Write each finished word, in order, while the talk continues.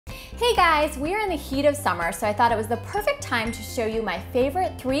Hey guys, we are in the heat of summer, so I thought it was the perfect time to show you my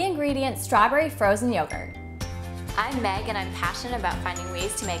favorite 3-ingredient strawberry frozen yogurt. I'm Meg and I'm passionate about finding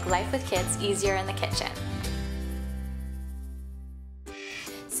ways to make life with kids easier in the kitchen.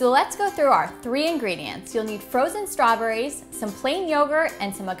 So let's go through our 3 ingredients. You'll need frozen strawberries, some plain yogurt,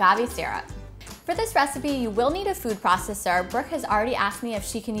 and some agave syrup. For this recipe, you will need a food processor. Brooke has already asked me if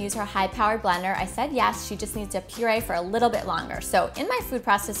she can use her high-powered blender. I said yes, she just needs to puree for a little bit longer. So in my food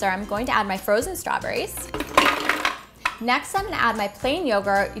processor, I'm going to add my frozen strawberries. Next, I'm gonna add my plain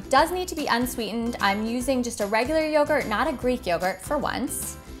yogurt. It does need to be unsweetened. I'm using just a regular yogurt, not a Greek yogurt for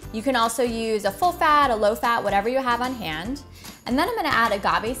once. You can also use a full fat, a low fat, whatever you have on hand. And then I'm gonna add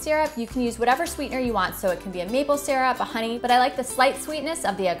agave syrup. You can use whatever sweetener you want, so it can be a maple syrup, a honey, but I like the slight sweetness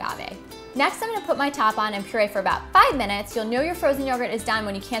of the agave. Next, I'm gonna put my top on and puree for about 5 minutes. You'll know your frozen yogurt is done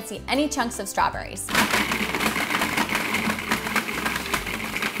when you can't see any chunks of strawberries.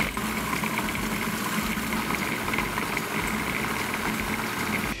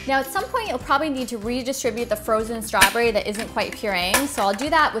 Now at some point, you'll probably need to redistribute the frozen strawberry that isn't quite pureeing, so I'll do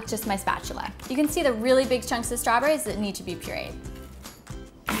that with just my spatula. You can see the really big chunks of strawberries that need to be pureed.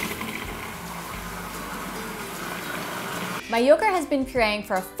 My yogurt has been pureeing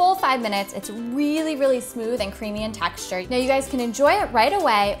for a full 5 minutes. It's really smooth and creamy in texture. Now you guys can enjoy it right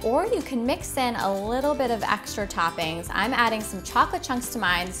away, or you can mix in a little bit of extra toppings. I'm adding some chocolate chunks to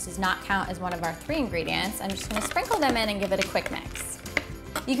mine. This does not count as one of our 3 ingredients. I'm just gonna sprinkle them in and give it a quick mix.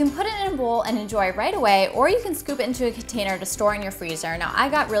 You can put it in a bowl and enjoy right away, or you can scoop it into a container to store in your freezer. Now I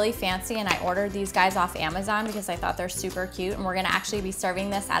got really fancy and I ordered these guys off Amazon because I thought they're super cute, and we're gonna actually be serving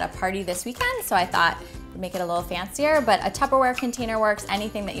this at a party this weekend, so I thought make it a little fancier, but a Tupperware container works,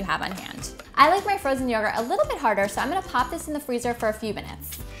 anything that you have on hand. I like my frozen yogurt a little bit harder, so I'm gonna pop this in the freezer for a few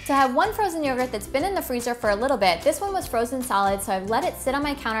minutes. So I have one frozen yogurt that's been in the freezer for a little bit. This one was frozen solid, so I've let it sit on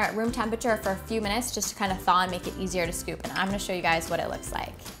my counter at room temperature for a few minutes just to kind of thaw and make it easier to scoop, and I'm gonna show you guys what it looks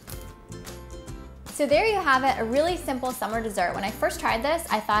like. So there you have it, a really simple summer dessert. When I first tried this,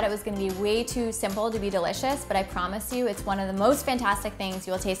 I thought it was gonna be way too simple to be delicious, but I promise you it's one of the most fantastic things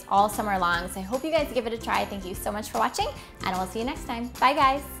you will taste all summer long. So I hope you guys give it a try. Thank you so much for watching, and I will see you next time. Bye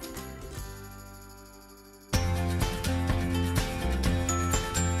guys.